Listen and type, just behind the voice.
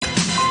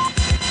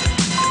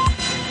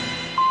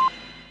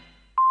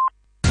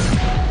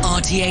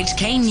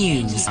RTHK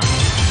News.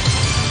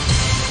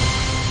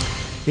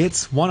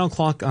 It's 1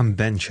 o'clock on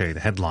Ben Che, the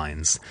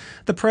headlines.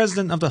 The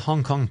president of the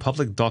Hong Kong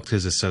Public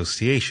Doctors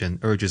Association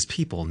urges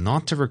people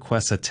not to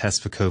request a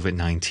test for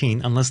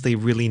COVID-19 unless they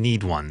really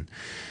need one.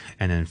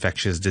 An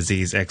infectious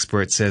disease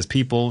expert says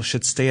people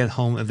should stay at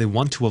home if they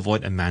want to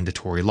avoid a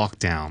mandatory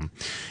lockdown.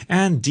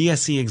 And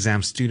DSE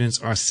exam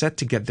students are set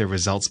to get their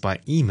results by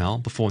email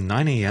before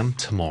 9 a.m.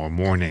 tomorrow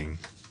morning.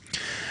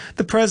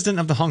 The president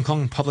of the Hong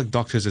Kong Public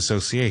Doctors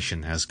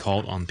Association has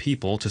called on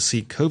people to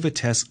seek COVID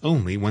tests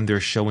only when they're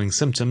showing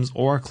symptoms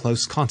or are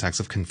close contacts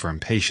of confirmed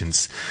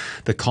patients.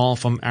 The call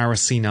from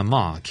Aracena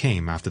Ma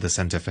came after the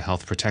Centre for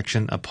Health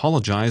Protection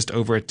apologized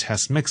over a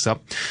test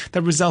mix-up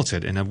that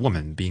resulted in a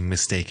woman being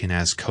mistaken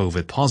as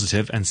COVID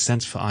positive and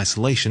sent for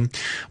isolation,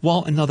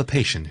 while another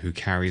patient who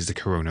carries the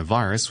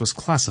coronavirus was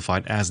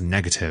classified as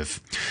negative.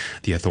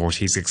 The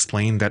authorities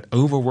explained that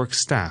overworked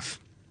staff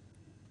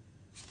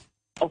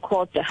Of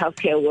course, the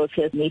healthcare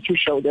workers need to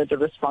shoulder the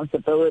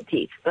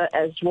responsibility. But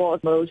as well,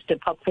 most the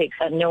public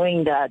are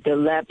knowing that the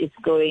lab is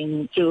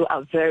going through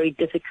a very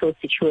difficult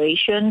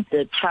situation.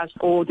 The task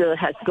order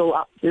has go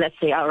up, let's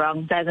say,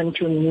 around 7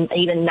 to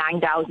even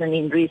 9,000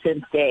 in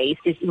recent days.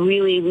 It's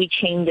really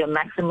reaching the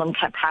maximum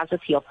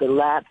capacity of the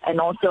lab.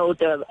 And also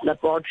the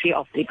laboratory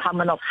of the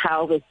Department of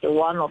Health is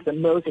one of the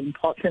most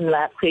important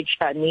labs which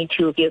need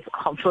to give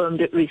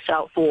confirmed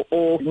result for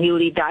all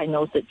newly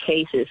diagnosed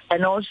cases.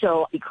 And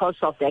also because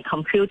of their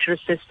computer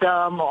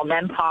system or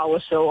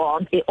manpower, so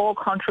on, they all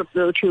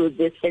contribute to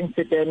this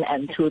incident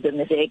and to the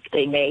mistake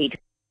they made.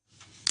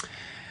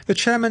 The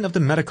chairman of the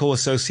Medical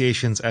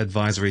Association's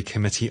Advisory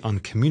Committee on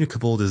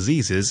Communicable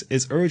Diseases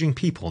is urging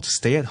people to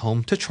stay at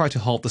home to try to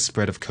halt the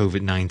spread of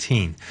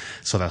COVID-19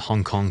 so that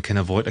Hong Kong can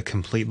avoid a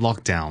complete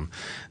lockdown.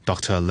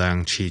 Dr.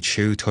 Leung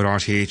Chi-Chiu told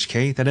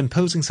RTHK that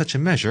imposing such a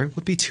measure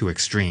would be too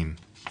extreme.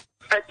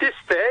 At this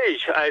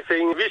stage, I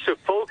think we should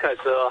focus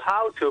on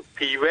how to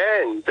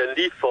prevent the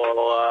need for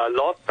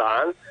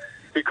lockdown,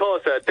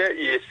 because that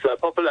is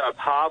probably a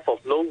path of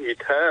no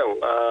return.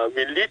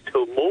 We need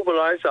to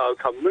mobilize our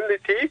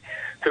community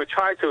to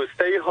try to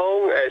stay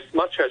home as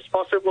much as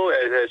possible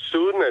and as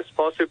soon as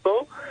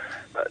possible.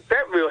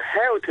 That will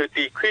help to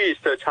decrease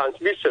the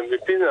transmission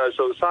within our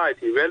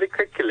society very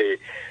quickly.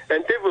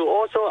 And that will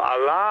also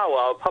allow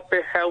our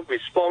public health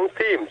response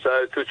teams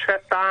to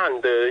track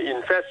down the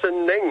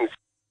infection links.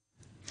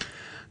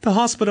 The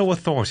hospital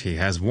authority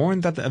has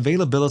warned that the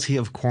availability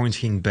of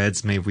quarantine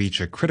beds may reach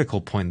a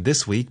critical point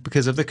this week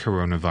because of the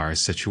coronavirus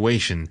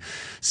situation.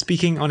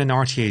 Speaking on an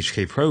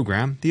RTHK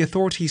program, the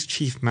authority's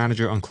chief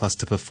manager on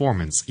cluster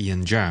performance,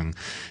 Ian Zhang,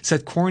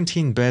 said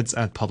quarantine beds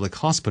at public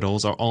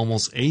hospitals are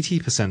almost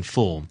 80%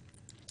 full.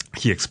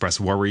 He expressed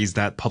worries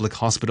that public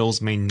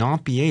hospitals may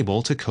not be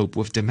able to cope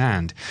with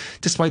demand,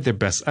 despite their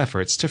best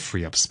efforts to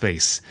free up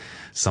space.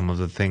 Some of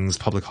the things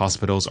public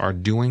hospitals are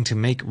doing to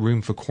make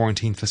room for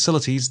quarantine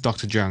facilities,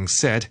 Dr. Zhang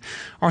said,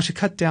 are to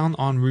cut down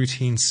on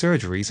routine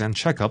surgeries and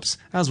checkups,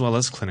 as well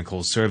as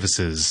clinical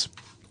services.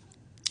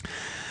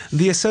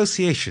 The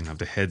Association of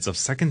the Heads of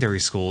Secondary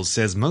Schools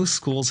says most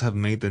schools have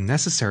made the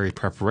necessary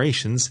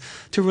preparations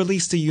to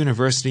release the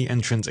university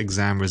entrance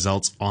exam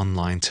results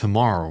online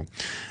tomorrow.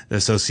 The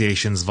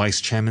association's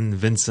vice chairman,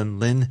 Vincent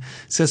Lin,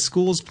 says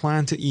schools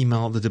plan to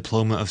email the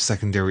Diploma of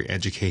Secondary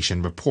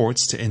Education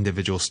reports to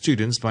individual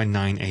students by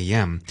 9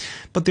 a.m.,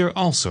 but they're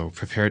also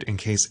prepared in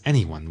case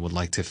anyone would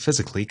like to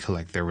physically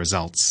collect their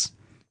results.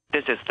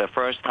 This is the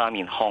first time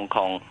in Hong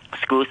Kong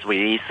schools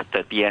release the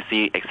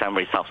DSE exam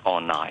results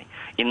online.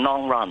 In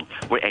long run,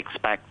 we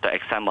expect the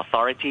exam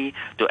authority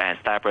to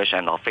establish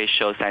an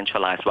official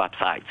centralized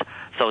website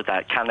so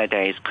that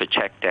candidates could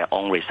check their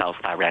own results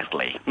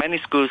directly. Many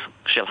schools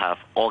should have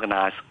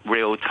organized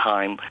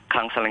real-time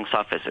counseling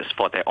services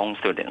for their own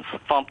students.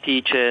 Form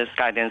teachers,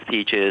 guidance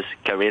teachers,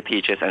 career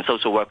teachers, and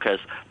social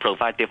workers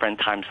provide different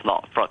time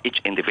slots for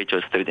each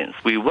individual student.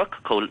 We work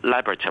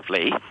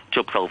collaboratively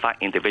to provide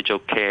individual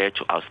care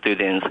to our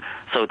students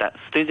so that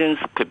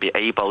students could be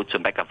able to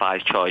make a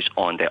wise choice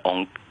on their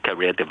own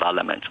career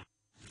development.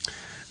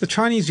 The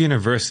Chinese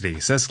University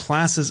says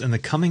classes in the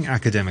coming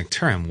academic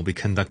term will be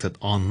conducted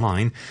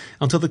online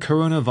until the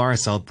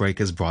coronavirus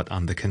outbreak is brought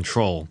under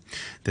control.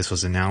 This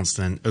was announced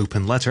in an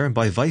open letter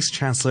by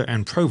Vice-Chancellor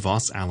and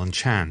Provost Alan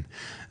Chan.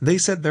 They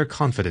said they're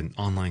confident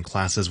online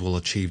classes will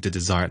achieve the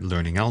desired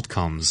learning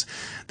outcomes.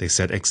 They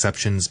said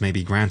exceptions may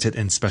be granted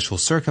in special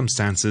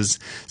circumstances,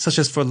 such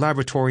as for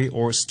laboratory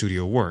or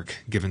studio work,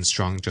 given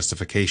strong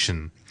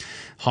justification.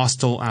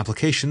 Hostel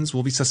applications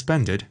will be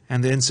suspended,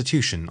 and the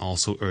institution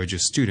also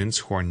urges students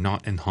who are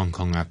not in Hong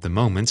Kong at the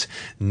moment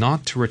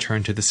not to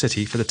return to the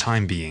city for the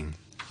time being.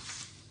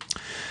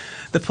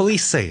 The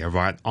police say a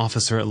riot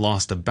officer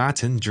lost a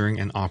baton during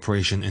an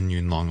operation in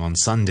Yuen Long on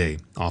Sunday.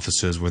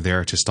 Officers were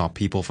there to stop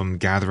people from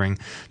gathering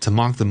to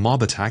mark the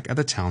mob attack at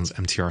the town's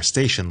MTR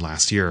station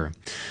last year.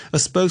 A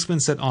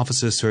spokesman said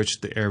officers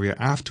searched the area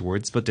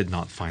afterwards but did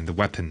not find the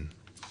weapon.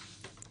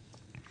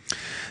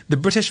 The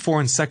British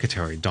Foreign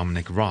Secretary,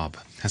 Dominic Raab,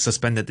 has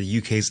suspended the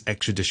UK's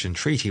extradition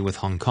treaty with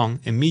Hong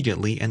Kong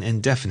immediately and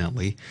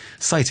indefinitely,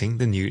 citing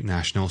the new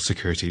national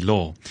security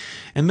law.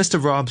 And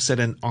Mr. Raab said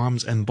an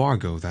arms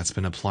embargo that's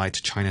been applied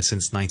to China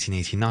since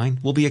 1989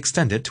 will be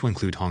extended to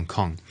include Hong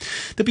Kong.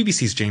 The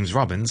BBC's James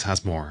Robbins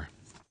has more.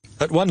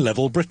 At one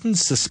level,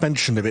 Britain's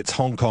suspension of its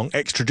Hong Kong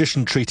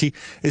extradition treaty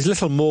is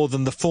little more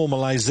than the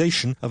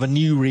formalisation of a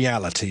new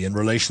reality in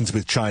relations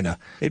with China.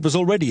 It was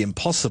already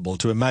impossible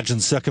to imagine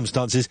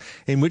circumstances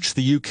in which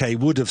the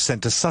UK would have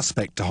sent a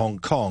suspect to Hong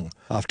Kong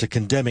after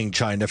condemning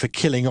China for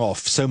killing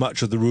off so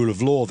much of the rule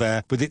of law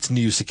there with its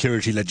new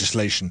security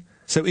legislation.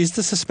 So is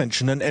the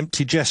suspension an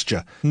empty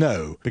gesture?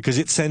 No, because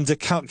it sends a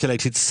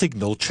calculated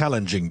signal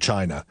challenging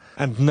China.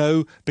 And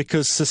no,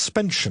 because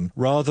suspension,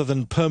 rather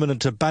than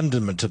permanent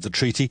abandonment of the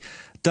treaty,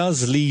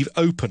 does leave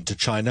open to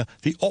China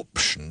the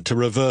option to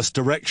reverse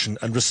direction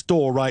and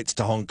restore rights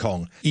to Hong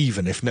Kong,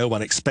 even if no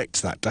one expects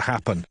that to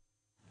happen.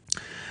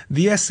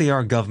 The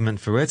SAR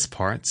government, for its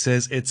part,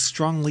 says it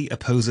strongly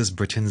opposes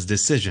Britain's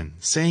decision,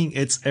 saying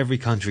it's every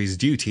country's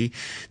duty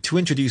to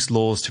introduce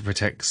laws to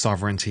protect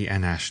sovereignty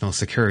and national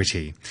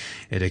security.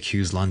 It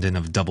accused London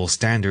of double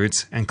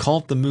standards and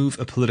called the move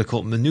a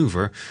political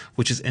maneuver,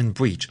 which is in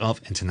breach of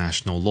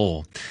international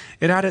law.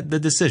 It added the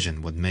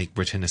decision would make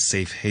Britain a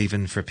safe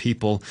haven for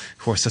people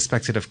who are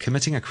suspected of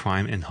committing a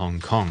crime in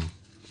Hong Kong.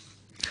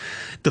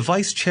 The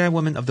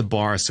vice-chairwoman of the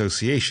Bar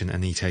Association,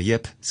 Anita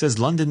Yip, says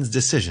London's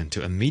decision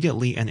to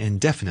immediately and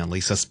indefinitely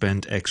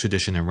suspend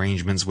extradition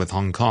arrangements with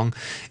Hong Kong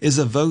is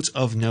a vote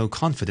of no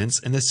confidence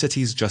in the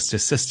city's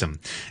justice system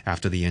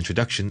after the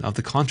introduction of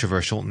the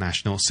controversial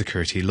national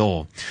security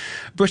law.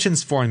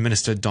 Britain's Foreign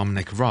Minister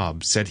Dominic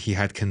Raab said he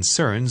had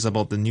concerns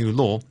about the new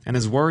law and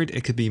is worried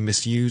it could be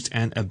misused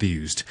and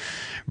abused.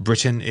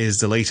 Britain is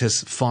the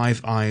latest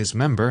Five Eyes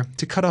member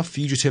to cut off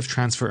fugitive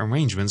transfer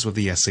arrangements with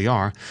the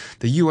SAR.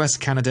 The US,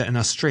 Canada and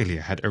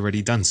Australia had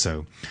already done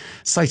so,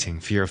 citing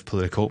fear of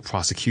political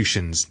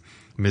prosecutions.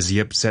 Ms.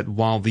 Yip said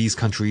while these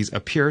countries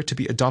appear to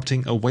be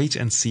adopting a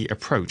wait-and-see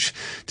approach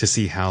to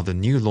see how the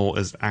new law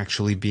is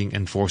actually being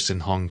enforced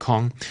in Hong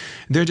Kong,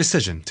 their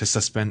decision to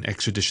suspend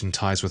extradition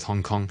ties with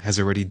Hong Kong has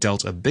already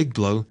dealt a big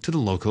blow to the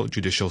local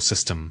judicial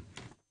system.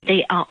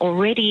 They are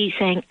already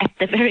saying, at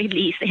the very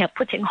least, they are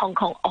putting Hong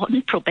Kong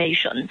on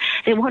probation.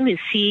 They want to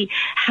see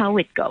how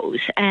it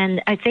goes.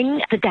 And I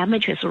think the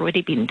damage has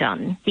already been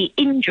done. The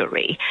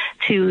injury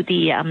to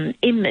the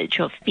image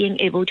of being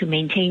able to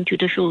maintain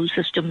judicial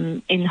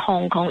system in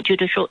Hong Kong,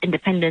 judicial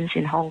independence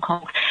in Hong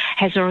Kong,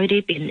 has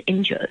already been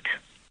injured.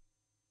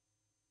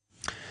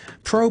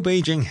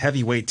 Pro-Beijing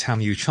heavyweight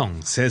Tam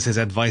Yu-chung says his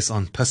advice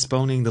on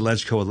postponing the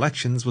LegCo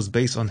elections was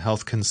based on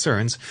health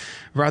concerns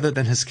rather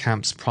than his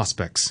camp's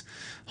prospects.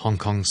 Hong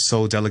Kong's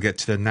sole delegate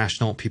to the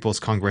National People's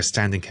Congress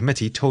Standing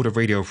Committee told a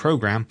radio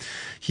program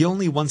he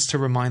only wants to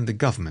remind the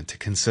government to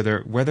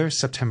consider whether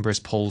September's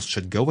polls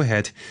should go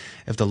ahead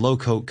if the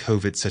local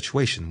COVID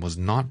situation was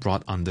not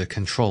brought under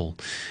control.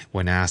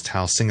 When asked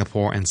how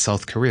Singapore and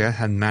South Korea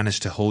had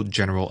managed to hold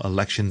general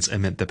elections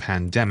amid the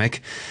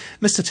pandemic,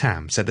 Mr.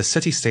 Tam said the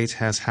city-state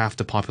has half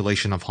the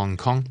population of Hong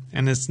Kong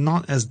and is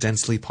not as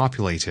densely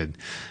populated.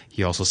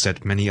 He also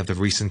said many of the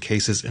recent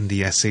cases in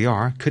the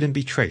SAR couldn't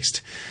be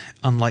traced,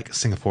 unlike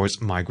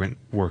Singapore's migrant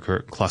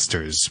worker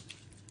clusters.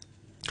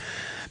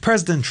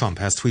 President Trump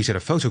has tweeted a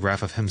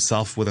photograph of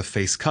himself with a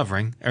face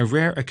covering, a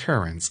rare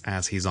occurrence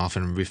as he's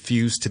often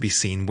refused to be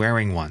seen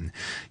wearing one.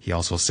 He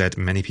also said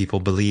many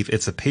people believe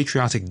it's a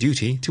patriotic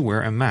duty to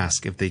wear a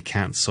mask if they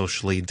can't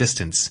socially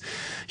distance.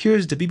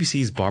 Here's the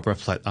BBC's Barbara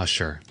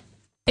Plett-Usher.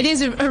 It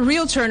is a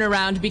real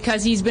turnaround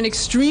because he's been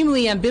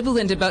extremely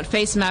ambivalent about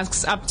face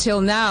masks up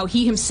till now.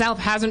 He himself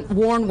hasn't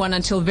worn one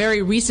until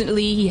very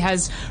recently. He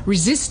has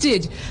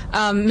resisted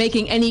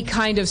making any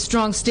kind of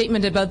strong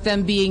statement about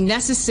them being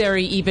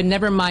necessary, even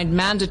never mind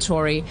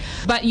mandatory.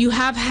 But you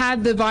have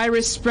had the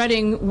virus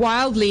spreading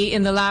wildly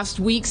in the last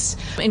weeks,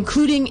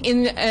 including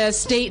in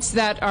states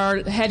that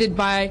are headed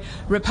by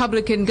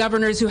Republican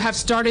governors who have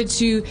started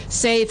to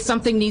say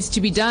something needs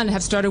to be done,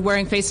 have started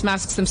wearing face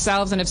masks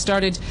themselves and have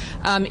started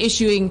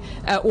issuing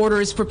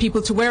orders for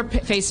people to wear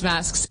face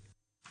masks.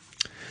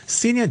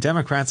 Senior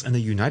Democrats in the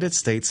United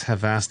States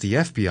have asked the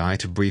FBI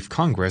to brief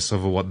Congress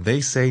over what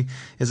they say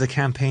is a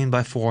campaign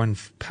by foreign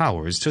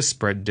powers to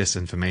spread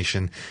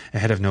disinformation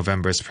ahead of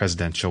November's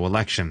presidential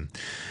election.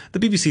 The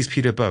BBC's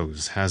Peter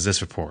Bowes has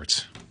this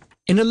report.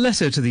 In a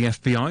letter to the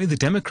FBI, the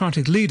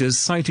Democratic leaders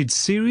cited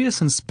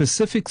serious and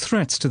specific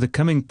threats to the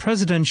coming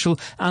presidential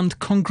and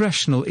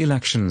congressional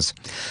elections.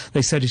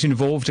 They said it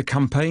involved a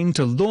campaign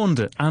to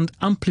launder and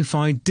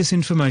amplify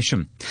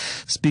disinformation.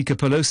 Speaker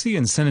Pelosi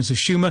and Senator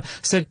Schumer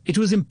said it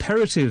was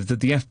imperative that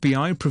the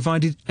FBI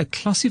provided a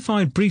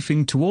classified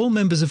briefing to all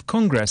members of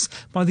Congress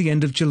by the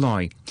end of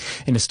July.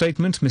 In a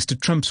statement, Mr.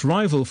 Trump's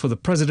rival for the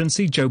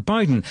presidency, Joe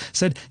Biden,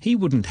 said he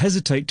wouldn't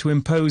hesitate to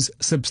impose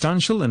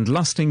substantial and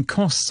lasting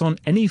costs on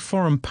any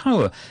foreign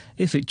power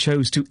if it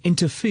chose to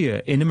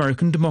interfere in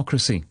American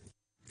democracy.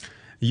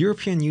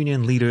 European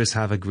Union leaders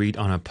have agreed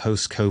on a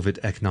post-COVID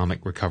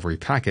economic recovery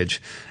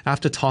package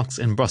after talks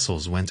in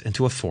Brussels went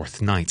into a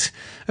fourth night.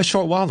 A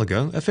short while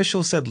ago,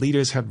 officials said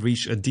leaders had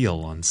reached a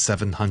deal on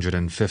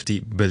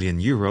 750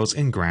 billion euros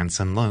in grants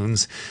and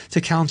loans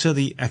to counter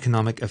the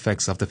economic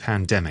effects of the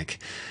pandemic.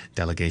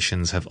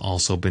 Delegations have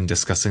also been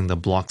discussing the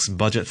bloc's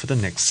budget for the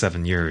next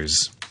 7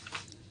 years.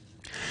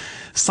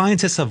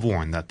 Scientists have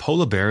warned that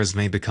polar bears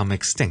may become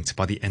extinct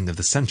by the end of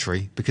the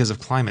century because of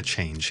climate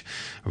change.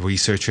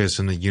 Researchers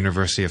from the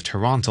University of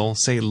Toronto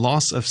say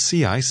loss of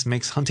sea ice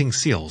makes hunting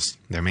seals,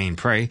 their main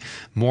prey,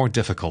 more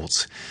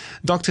difficult.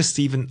 Dr.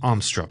 Stephen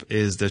Armstrong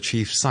is the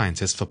chief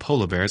scientist for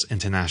Polar Bears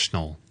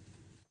International.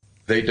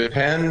 They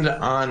depend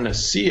on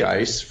sea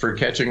ice for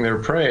catching their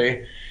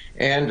prey,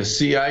 and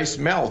sea ice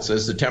melts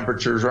as the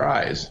temperatures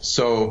rise.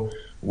 So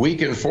we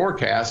can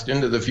forecast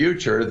into the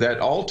future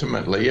that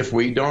ultimately, if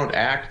we don't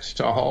act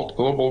to halt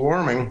global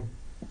warming,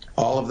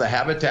 all of the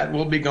habitat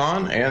will be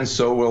gone, and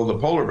so will the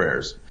polar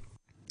bears.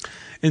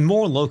 In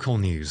more local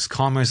news,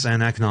 Commerce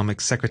and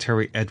Economic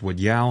Secretary Edward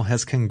Yao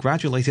has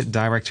congratulated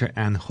director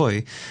Anne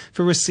Hui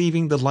for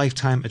receiving the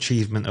Lifetime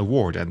Achievement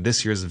Award at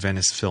this year's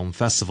Venice Film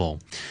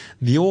Festival.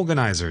 The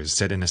organizers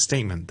said in a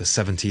statement the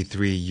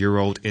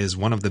 73-year-old is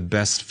one of the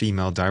best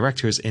female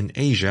directors in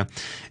Asia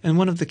and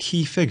one of the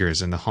key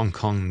figures in the Hong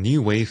Kong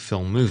New Wave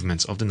film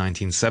movement of the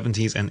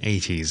 1970s and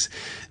 80s.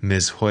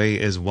 Ms. Hui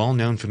is well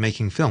known for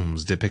making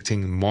films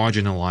depicting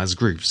marginalized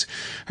groups.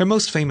 Her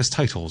most famous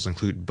titles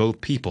include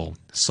Boat People,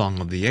 Song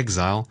of the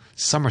Exile,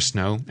 Summer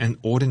Snow, and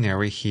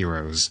Ordinary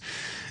Heroes.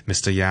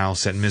 Mr. Yao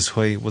said Ms.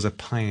 Hui was a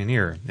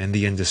pioneer in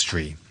the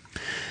industry.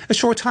 A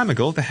short time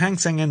ago, the Hang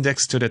Seng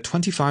Index stood at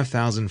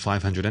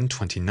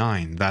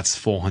 25,529. That's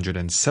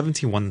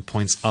 471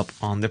 points up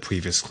on the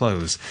previous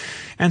close.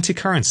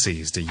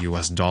 Anti-currencies, the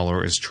US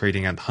dollar is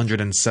trading at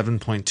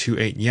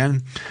 107.28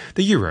 yen,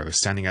 the euro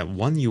standing at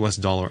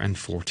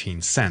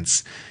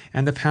 $1.14,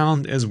 and the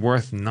pound is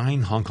worth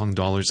 9 Hong Kong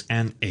dollars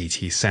and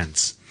 80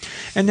 cents.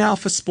 And now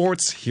for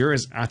sports, here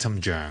is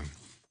Atom Jung.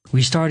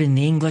 We start in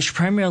the English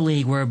Premier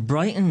League, where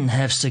Brighton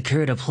have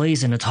secured a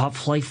place in the top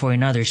flight for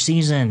another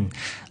season.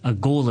 A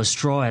goalless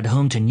draw at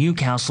home to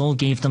Newcastle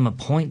gave them a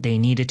point they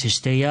needed to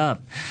stay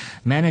up.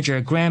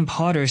 Manager Graham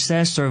Potter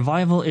says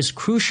survival is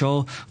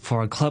crucial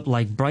for a club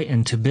like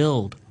Brighton to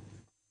build.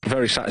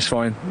 Very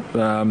satisfying,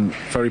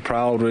 very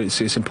proud.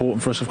 It's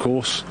important for us, of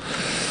course,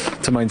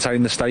 to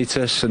maintain the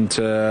status and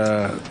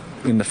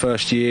in the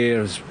first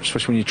year,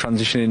 especially when you're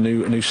transitioning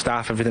new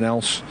staff, everything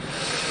else.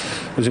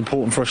 It was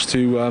important for us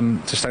to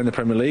stay in the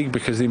Premier League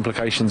because the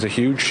implications are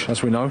huge,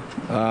 as we know.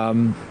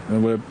 And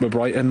we're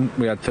Brighton.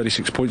 We had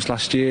 36 points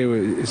last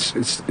year.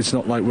 It's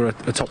not like we're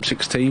a top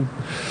 6 team.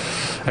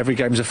 Every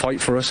game is a fight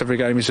for us. Every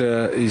game is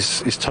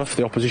tough.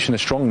 The opposition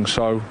is strong,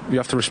 so you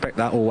have to respect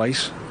that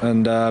always.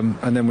 And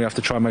then we have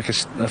to try and make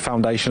a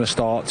foundation, a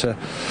start to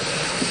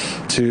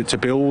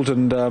build.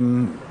 And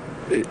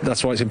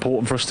that's why it's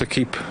important for us to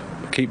keep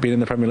being in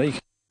the Premier League.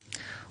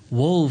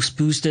 Wolves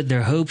boosted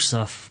their hopes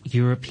of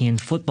European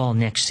football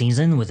next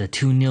season with a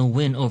 2-0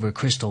 win over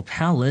Crystal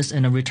Palace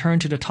and a return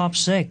to the top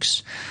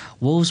 6.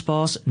 Wolves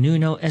boss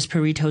Nuno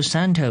Espirito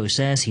Santo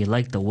says he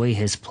liked the way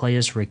his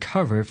players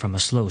recovered from a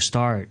slow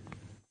start.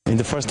 In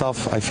the first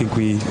half, I think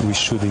we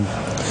should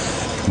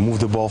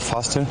move the ball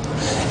faster,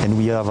 and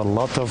we have a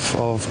lot of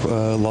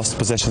lost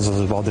possessions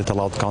as well that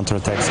allowed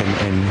counterattacks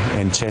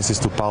and chances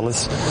to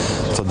Palace,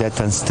 so that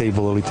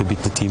unstable a little bit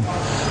the team.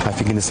 I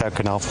think in the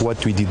second half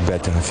what we did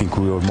better. I think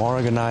we were more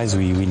organized,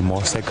 we win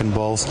more second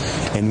balls,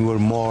 and we were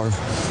more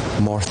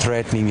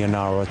threatening in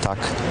our attack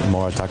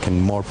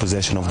and more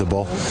possession of the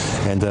ball,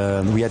 and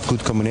we had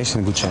good combination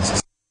and good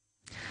chances.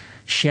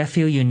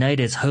 Sheffield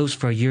United's hopes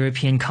for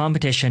European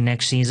competition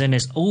next season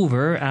is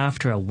over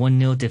after a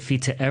 1-0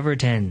 defeat to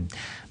Everton.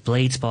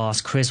 Blades boss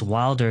Chris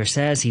Wilder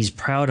says he's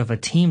proud of a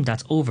team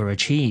that's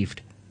overachieved.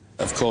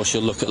 Of course,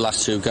 you'll look at the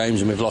last 2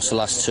 games, and we've lost the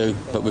last 2,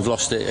 but we've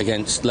lost it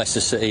against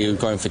Leicester City, who are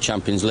going for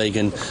Champions League,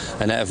 and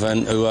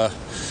Everton, who are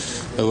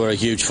a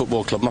huge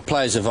football club. My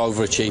players have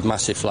overachieved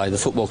massively. The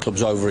football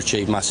club's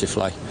overachieved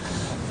massively.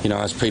 You know,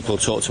 as people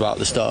talked about at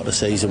the start of the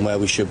season, where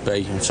we should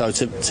be. So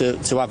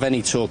to have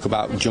any talk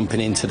about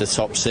jumping into the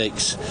top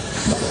 6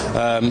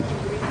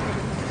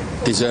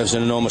 deserves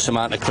an enormous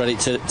amount of credit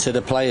to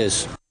the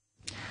players.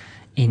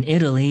 In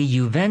Italy,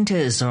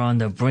 Juventus are on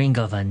the brink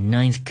of a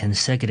 9th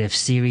consecutive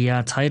Serie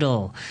A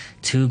title.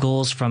 2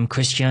 goals from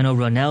Cristiano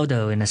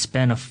Ronaldo in a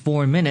span of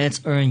 4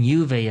 minutes earned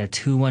Juve a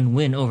 2-1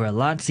 win over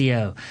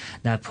Lazio.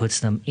 That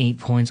puts them 8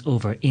 points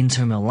over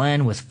Inter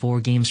Milan with 4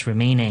 games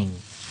remaining.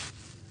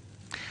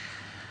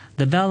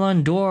 The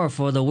Ballon d'Or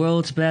for the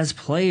world's best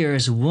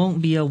players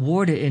won't be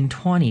awarded in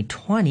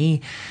 2020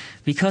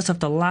 because of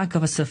the lack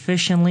of a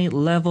sufficiently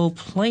level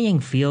playing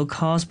field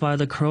caused by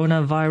the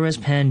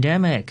coronavirus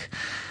pandemic.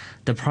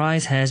 The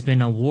prize has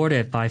been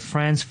awarded by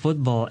France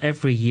Football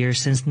every year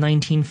since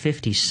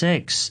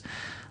 1956.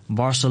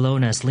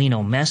 Barcelona's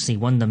Lionel Messi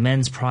won the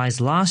men's prize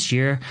last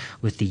year,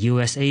 with the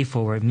USA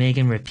forward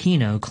Megan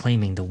Rapinoe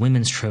claiming the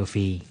women's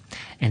trophy.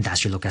 And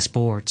that's your look at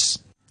sports.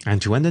 And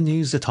to end the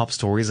news, the top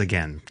stories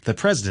again. The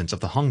president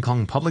of the Hong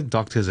Kong Public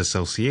Doctors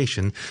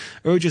Association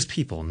urges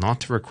people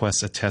not to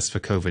request a test for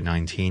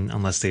COVID-19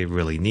 unless they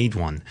really need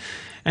one.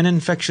 An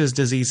infectious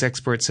disease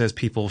expert says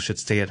people should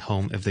stay at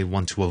home if they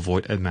want to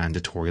avoid a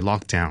mandatory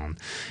lockdown.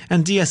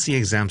 And DSE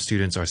exam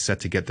students are set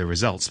to get their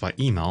results by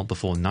email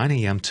before 9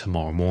 a.m.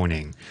 tomorrow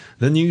morning.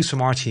 The news from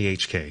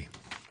RTHK.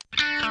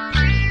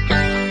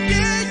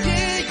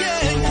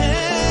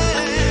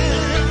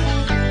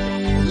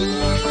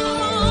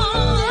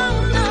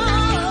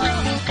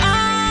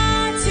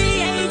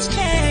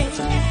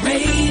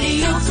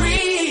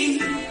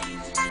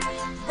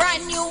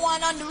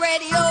 On the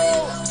radio,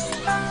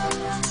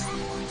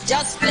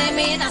 just play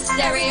me in a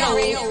stereo.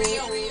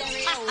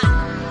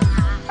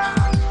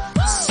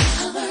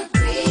 Summer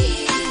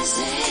breezes,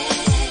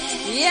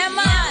 yeah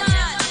man,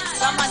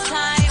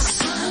 summertime.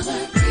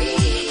 Summer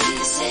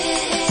breezes.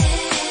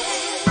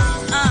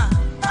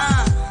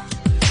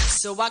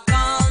 So I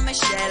call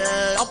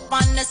Michelle up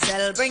on the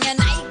cell, bring a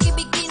Nike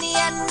bikini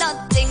and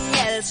nothing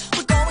else.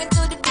 We're going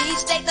to the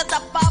beach, take the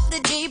top off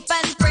the Jeep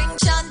and bring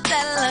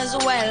Chantel as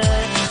well.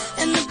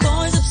 And the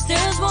boys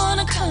upstairs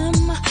wanna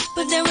come,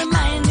 but they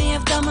remind me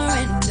of Dumber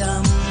and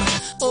Dumb.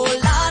 Oh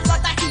Lord,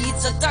 what a heat,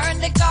 so turn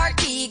the car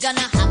key, gonna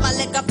have a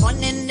lick of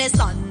fun in the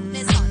sun.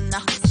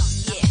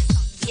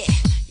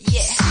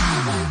 Yeah.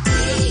 Summer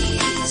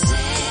breezes.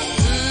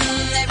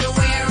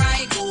 Everywhere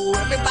I go,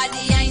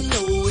 everybody I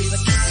know is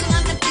kissing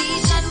on the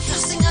beach and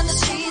flossing on the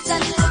streets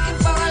and looking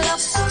for a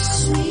love so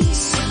sweet.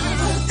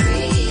 Summer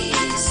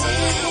breezes.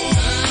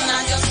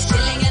 I'm just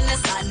chilling in the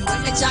sun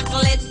with the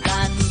chocolate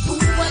bun. Ooh,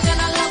 I'm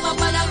gonna love her,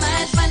 but I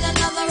might find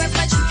another if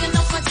I drink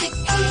enough of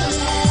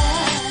tequila.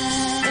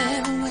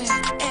 Everywhere.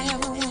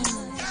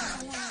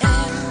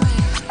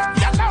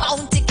 Oh,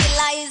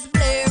 tequila is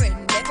blaring,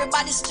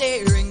 everybody's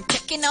staring,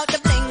 checking out the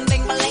bling,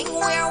 bling, bling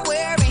we're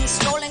wearing,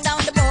 strolling down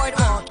the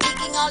boardwalk,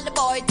 kicking all the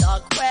boy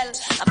talk. Well,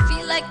 I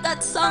feel like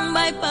that song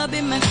by Bobby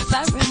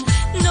McFerrin.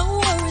 No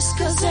worries,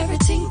 cause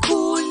everything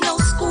cool, no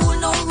school,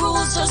 no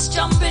rules, just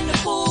jump in the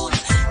pool.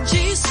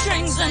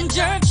 G-strings and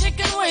jerk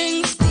chicken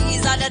wings,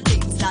 these are the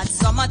things that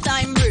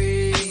summertime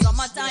brings.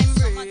 Summertime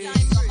brings.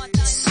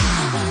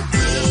 Summer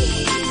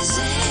breezes.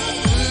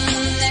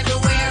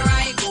 Everywhere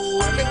I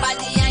go,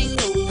 everybody I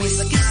know is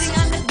kissing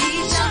on the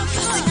beach and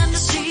flossing on the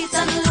streets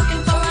and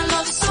looking for a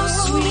love so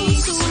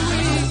sweet.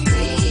 Summer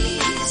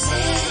breezes.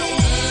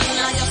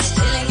 I'm just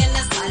chilling in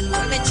the sun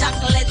with the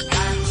chocolate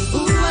bun.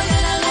 Ooh, I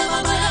gotta love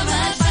her, but I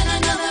might find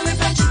another if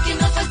I drink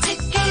enough of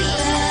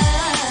tequila.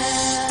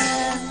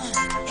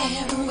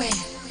 Everywhere.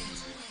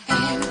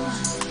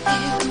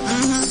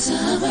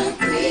 Summer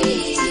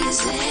breezes.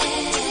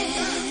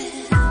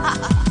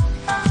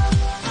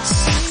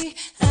 See,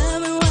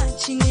 I've been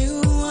watching you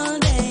all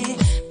day.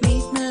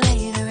 Meet me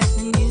later at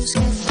the news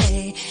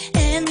cafe.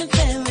 And if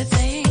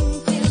everything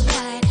feels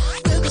right,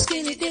 we'll go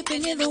skinny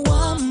dipping in the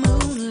warm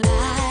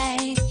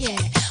moonlight.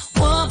 Yeah,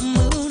 warm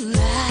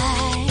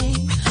moonlight.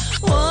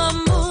 Warm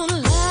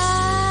moonlight.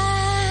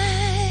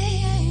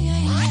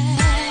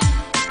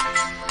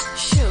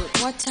 Shoot,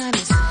 what time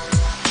is it?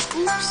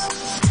 Oops.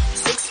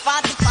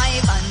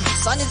 6:45 and the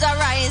sun is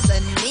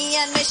arising. Me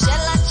and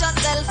Michelle and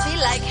Chantel feel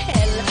like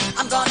hell.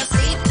 I'm gonna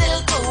sleep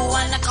till 2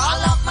 and I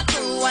call up my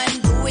crew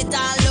and do it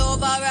all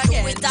over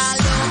again.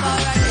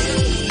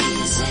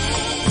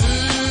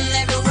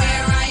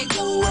 Everywhere I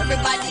go,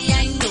 everybody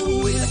I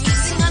know is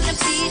kissing on the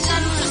beach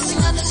and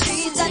flossing on the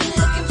streets and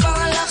looking for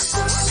a love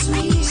so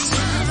sweet.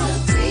 Summer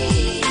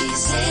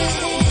breezes.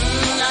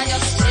 I'm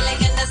just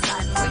chilling in the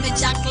sun with the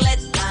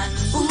chocolate bun.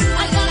 Ooh,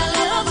 I gotta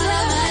love her,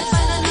 I might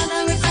find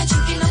another if I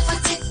drink enough of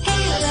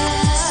tequila.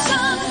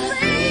 Summer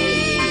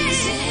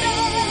breezes.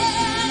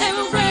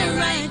 Everywhere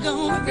I go,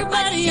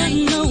 everybody I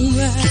know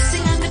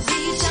kissing on the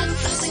beach and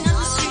flossing on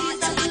the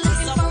streets and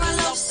looking for a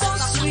love so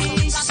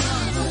sweet.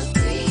 Summer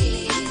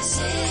breezes.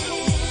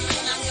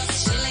 I'm just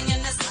chilling in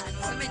the sun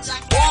with the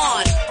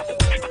chocolate.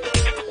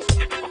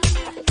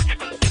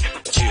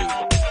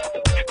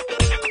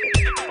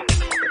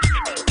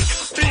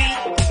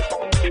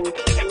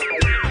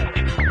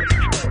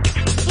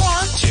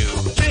 1, 2,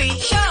 3,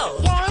 show.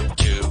 1,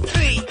 2,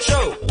 3,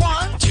 show.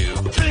 1, 2,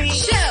 3,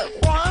 show.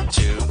 1,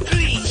 2,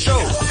 3,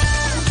 show.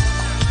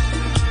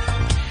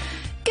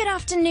 Good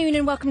afternoon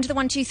and welcome to the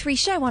 123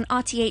 show on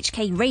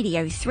RTHK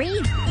Radio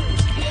 3.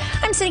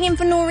 I'm sitting in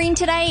for Noreen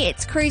today.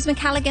 It's Cruz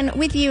McCalligan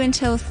with you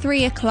until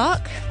 3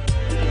 o'clock.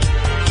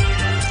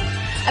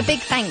 A big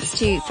thanks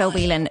to Phil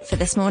Whelan for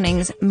this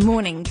morning's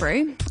Morning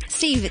Brew.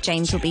 Steve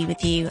James will be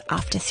with you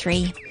after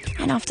 3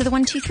 and after the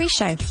 123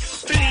 show.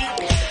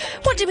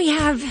 What do we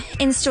have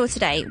in store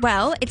today?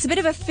 Well, it's a bit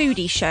of a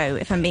foodie show,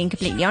 if I'm being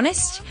completely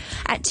honest.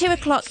 At 2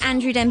 o'clock,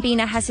 Andrew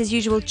Dembina has his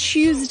usual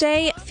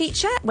Tuesday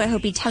feature, where he'll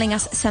be telling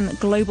us some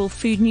global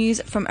food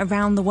news from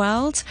around the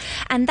world.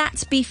 And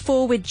that's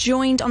before we're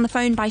joined on the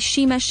phone by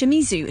Shima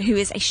Shimizu, who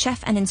is a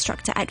chef and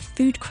instructor at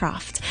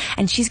Foodcraft.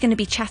 And she's going to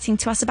be chatting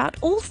to us about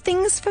all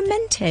things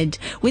fermented,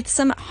 with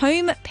some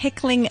home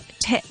pickling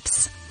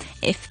tips,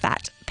 if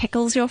that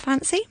pickles your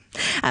fancy.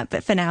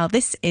 But for now,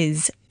 this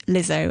is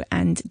Lizzo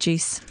and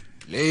Juice.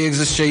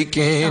 Legs are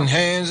shaking,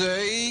 hands are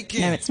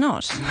aching. No, it's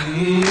not. Head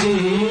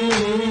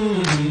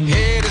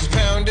is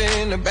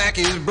pounding, the back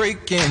is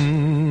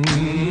breaking.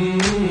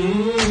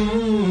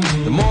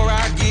 The more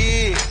I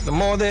give, the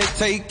more they're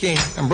taking.